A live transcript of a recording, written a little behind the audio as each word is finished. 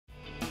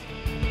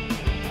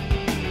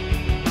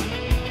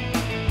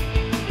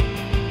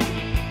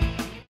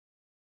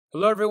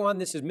Hello everyone,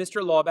 this is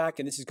Mr. Laubach,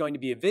 and this is going to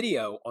be a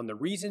video on the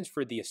reasons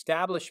for the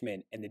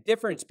establishment and the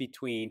difference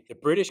between the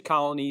British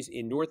colonies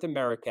in North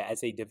America as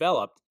they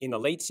developed in the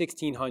late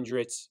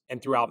 1600s and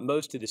throughout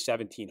most of the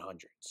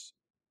 1700s.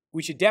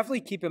 We should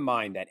definitely keep in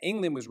mind that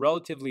England was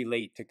relatively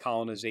late to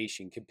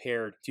colonization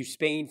compared to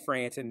Spain,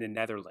 France, and the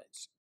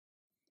Netherlands.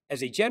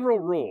 As a general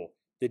rule,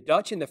 the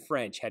Dutch and the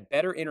French had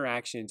better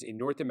interactions in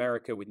North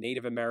America with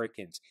Native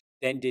Americans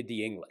than did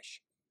the English.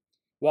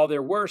 While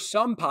there were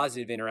some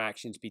positive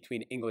interactions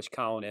between English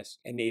colonists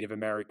and Native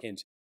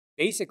Americans,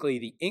 basically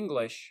the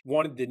English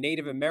wanted the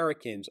Native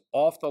Americans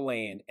off the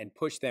land and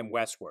pushed them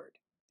westward.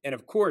 And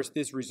of course,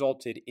 this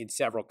resulted in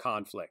several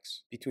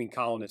conflicts between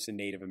colonists and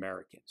Native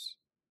Americans.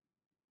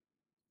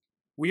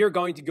 We are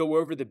going to go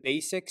over the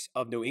basics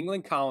of New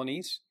England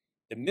colonies,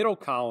 the Middle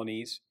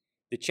colonies,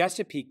 the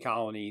Chesapeake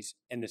colonies,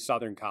 and the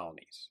Southern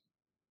colonies.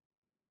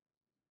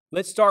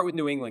 Let's start with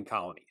New England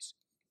colonies.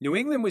 New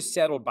England was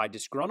settled by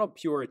disgruntled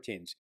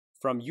Puritans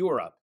from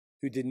Europe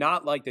who did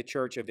not like the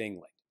Church of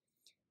England.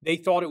 They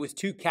thought it was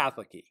too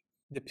Catholic-y.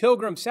 The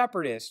Pilgrim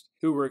separatists,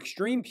 who were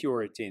extreme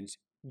Puritans,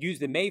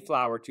 used the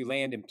Mayflower to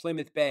land in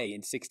Plymouth Bay in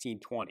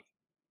 1620.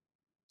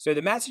 So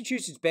the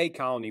Massachusetts Bay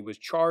Colony was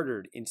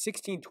chartered in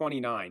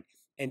 1629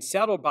 and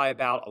settled by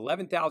about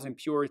 11,000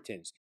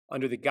 Puritans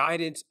under the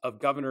guidance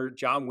of Governor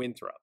John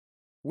Winthrop.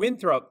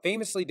 Winthrop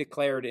famously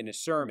declared in a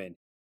sermon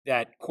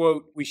that,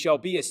 quote, "we shall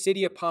be a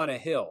city upon a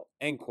hill,"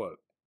 end quote,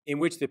 in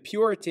which the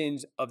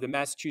Puritans of the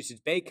Massachusetts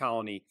Bay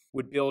Colony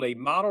would build a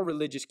model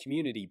religious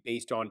community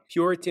based on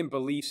Puritan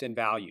beliefs and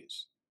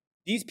values.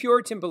 These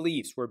Puritan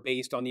beliefs were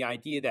based on the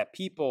idea that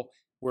people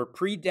were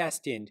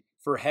predestined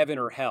for heaven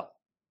or hell.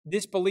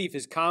 This belief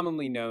is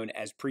commonly known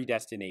as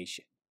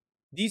predestination.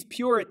 These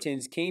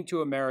Puritans came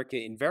to America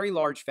in very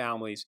large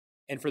families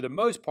and for the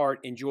most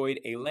part enjoyed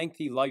a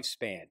lengthy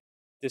lifespan,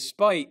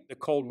 despite the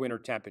cold winter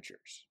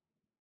temperatures.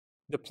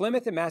 The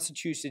Plymouth and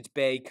Massachusetts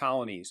Bay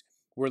colonies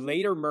were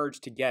later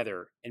merged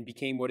together and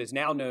became what is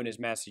now known as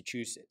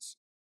Massachusetts.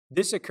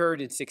 This occurred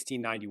in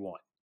 1691.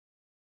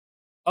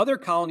 Other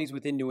colonies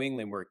within New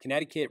England were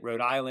Connecticut,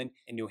 Rhode Island,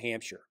 and New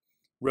Hampshire.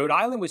 Rhode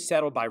Island was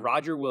settled by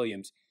Roger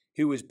Williams,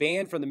 who was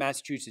banned from the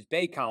Massachusetts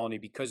Bay Colony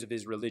because of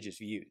his religious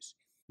views.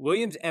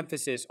 Williams'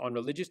 emphasis on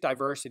religious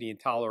diversity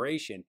and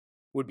toleration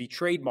would be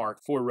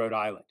trademarked for Rhode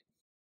Island.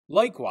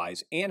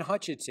 Likewise, Anne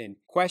Hutchinson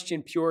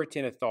questioned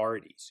Puritan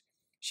authorities.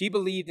 She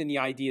believed in the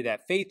idea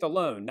that faith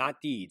alone,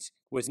 not deeds,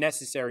 was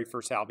necessary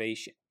for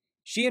salvation.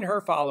 She and her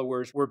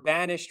followers were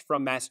banished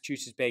from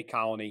Massachusetts Bay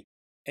Colony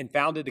and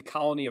founded the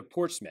colony of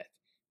Portsmouth,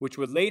 which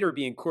would later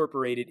be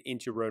incorporated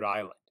into Rhode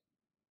Island.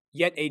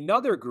 Yet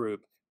another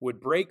group would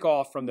break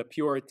off from the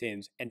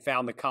Puritans and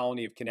found the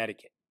colony of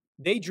Connecticut.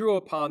 They drew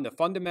upon the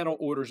Fundamental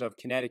Orders of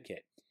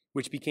Connecticut,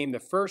 which became the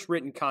first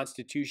written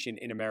constitution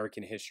in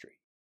American history.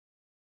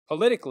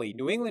 Politically,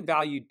 New England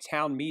valued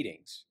town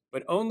meetings,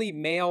 but only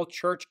male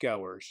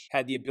churchgoers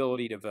had the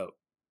ability to vote.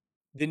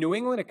 The New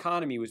England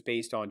economy was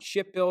based on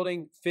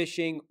shipbuilding,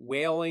 fishing,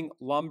 whaling,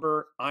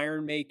 lumber,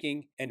 iron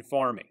making, and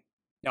farming.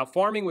 Now,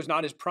 farming was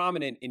not as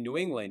prominent in New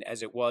England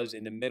as it was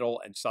in the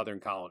Middle and Southern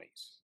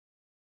colonies.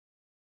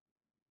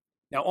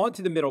 Now, on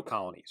to the Middle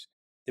colonies.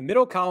 The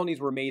Middle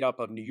colonies were made up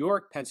of New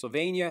York,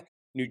 Pennsylvania,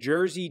 New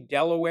Jersey,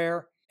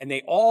 Delaware, and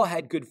they all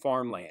had good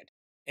farmland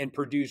and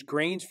produced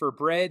grains for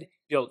bread,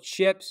 built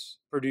ships,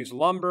 produced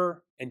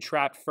lumber, and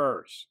trapped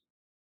furs.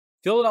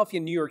 Philadelphia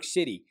and New York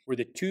City were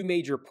the two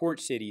major port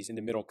cities in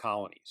the Middle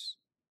colonies.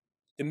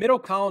 The Middle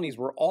colonies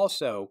were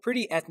also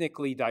pretty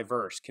ethnically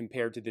diverse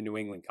compared to the New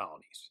England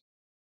colonies.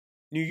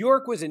 New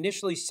York was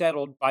initially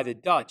settled by the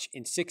Dutch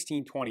in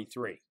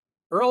 1623.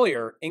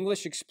 Earlier,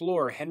 English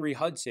explorer Henry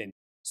Hudson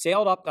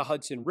sailed up the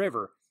Hudson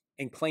River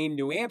and claimed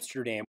New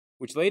Amsterdam,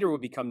 which later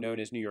would become known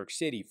as New York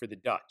City, for the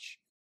Dutch.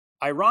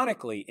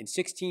 Ironically, in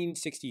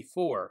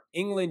 1664,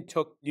 England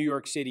took New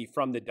York City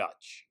from the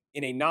Dutch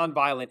in a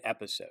nonviolent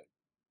episode.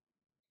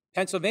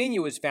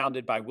 Pennsylvania was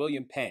founded by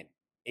William Penn,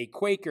 a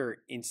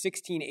Quaker, in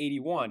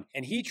 1681,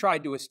 and he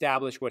tried to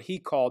establish what he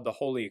called the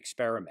Holy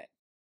Experiment.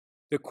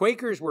 The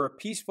Quakers were a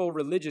peaceful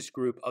religious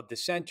group of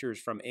dissenters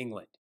from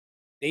England.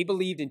 They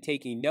believed in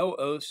taking no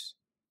oaths,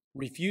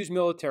 refused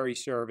military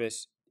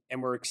service,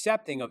 and were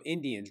accepting of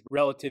Indians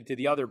relative to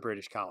the other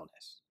British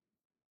colonists.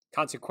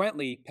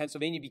 Consequently,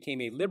 Pennsylvania became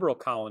a liberal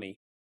colony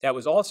that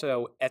was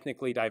also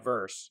ethnically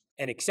diverse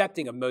and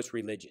accepting of most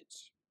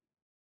religions.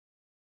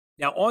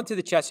 Now on to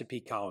the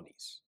Chesapeake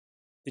colonies.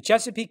 The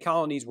Chesapeake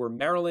colonies were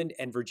Maryland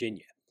and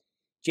Virginia.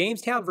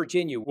 Jamestown,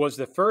 Virginia was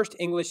the first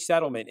English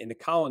settlement in the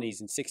colonies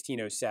in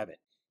 1607.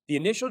 The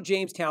initial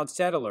Jamestown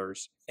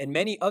settlers and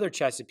many other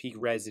Chesapeake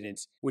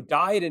residents would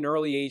die at an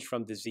early age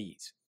from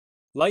disease.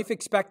 Life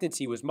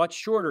expectancy was much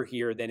shorter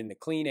here than in the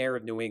clean air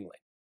of New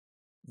England.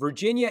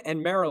 Virginia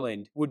and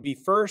Maryland would be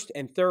first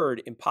and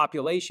third in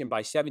population by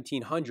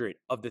 1700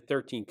 of the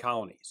 13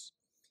 colonies.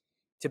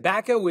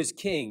 Tobacco was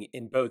king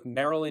in both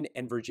Maryland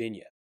and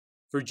Virginia.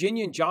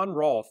 Virginian John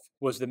Rolfe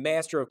was the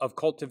master of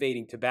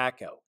cultivating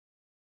tobacco.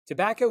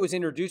 Tobacco was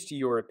introduced to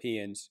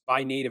Europeans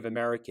by Native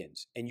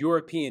Americans, and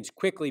Europeans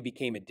quickly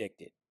became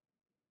addicted.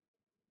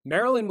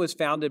 Maryland was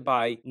founded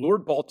by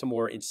Lord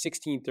Baltimore in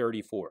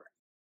 1634.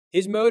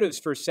 His motives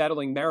for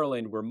settling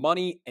Maryland were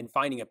money and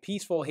finding a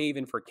peaceful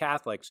haven for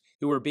Catholics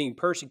who were being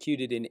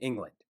persecuted in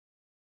England.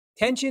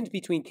 Tensions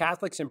between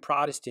Catholics and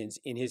Protestants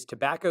in his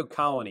tobacco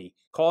colony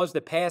caused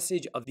the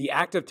passage of the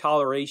Act of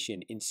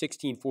Toleration in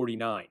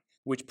 1649,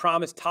 which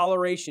promised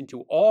toleration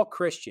to all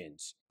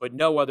Christians, but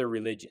no other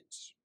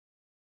religions.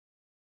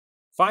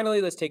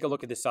 Finally, let's take a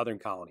look at the southern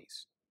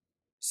colonies.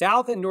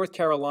 South and North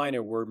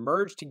Carolina were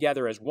merged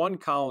together as one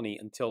colony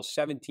until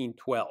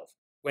 1712,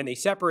 when they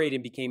separated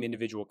and became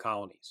individual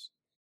colonies.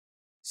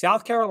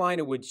 South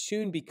Carolina would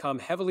soon become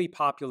heavily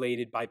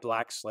populated by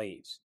black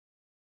slaves,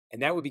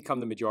 and that would become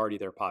the majority of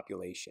their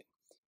population.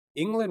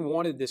 England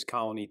wanted this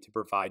colony to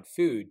provide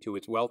food to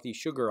its wealthy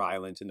sugar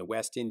islands in the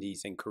West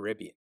Indies and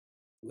Caribbean.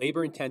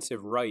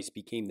 Labor-intensive rice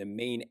became the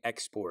main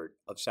export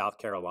of South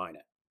Carolina.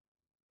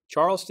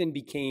 Charleston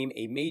became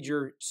a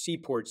major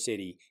seaport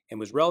city and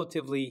was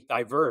relatively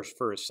diverse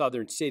for a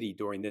southern city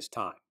during this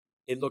time.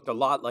 It looked a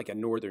lot like a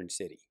northern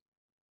city.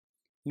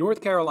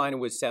 North Carolina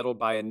was settled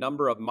by a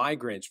number of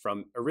migrants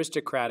from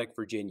aristocratic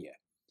Virginia.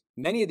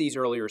 Many of these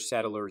earlier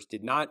settlers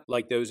did not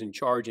like those in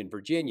charge in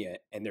Virginia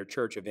and their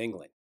Church of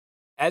England.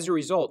 As a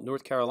result,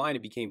 North Carolina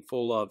became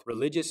full of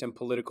religious and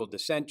political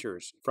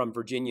dissenters from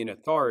Virginian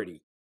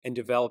authority and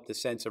developed a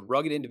sense of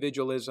rugged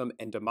individualism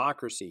and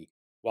democracy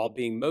while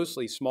being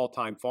mostly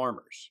small-time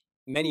farmers,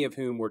 many of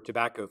whom were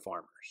tobacco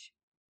farmers.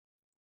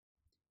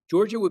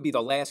 Georgia would be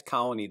the last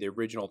colony of the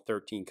original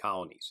 13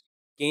 colonies,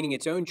 gaining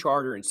its own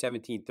charter in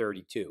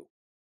 1732.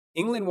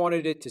 England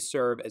wanted it to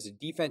serve as a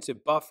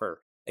defensive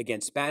buffer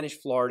against Spanish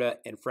Florida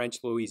and French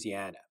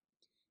Louisiana.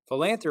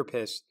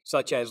 Philanthropists,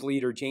 such as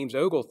leader James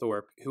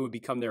Oglethorpe, who would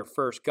become their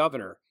first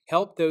governor,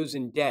 helped those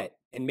in debt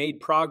and made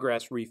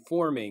progress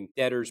reforming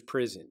debtors'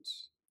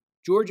 prisons.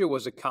 Georgia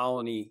was a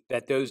colony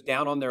that those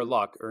down on their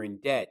luck or in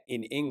debt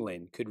in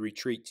England could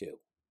retreat to.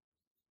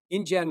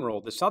 In general,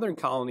 the southern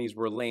colonies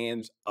were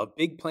lands of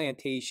big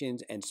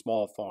plantations and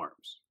small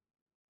farms.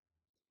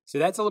 So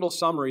that's a little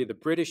summary of the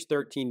British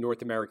 13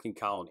 North American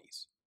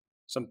colonies.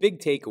 Some big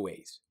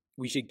takeaways.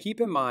 We should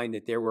keep in mind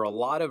that there were a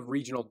lot of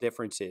regional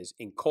differences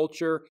in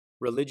culture,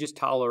 religious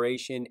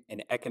toleration,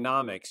 and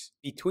economics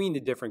between the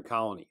different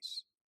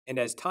colonies. And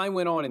as time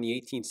went on in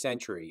the 18th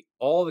century,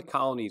 all the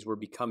colonies were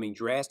becoming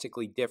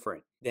drastically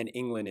different than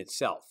England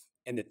itself,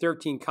 and the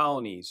 13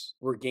 colonies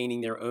were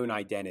gaining their own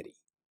identity.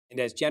 And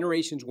as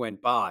generations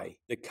went by,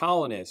 the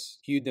colonists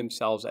viewed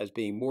themselves as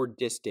being more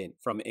distant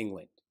from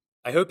England.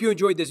 I hope you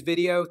enjoyed this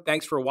video.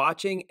 Thanks for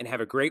watching, and have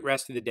a great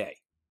rest of the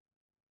day.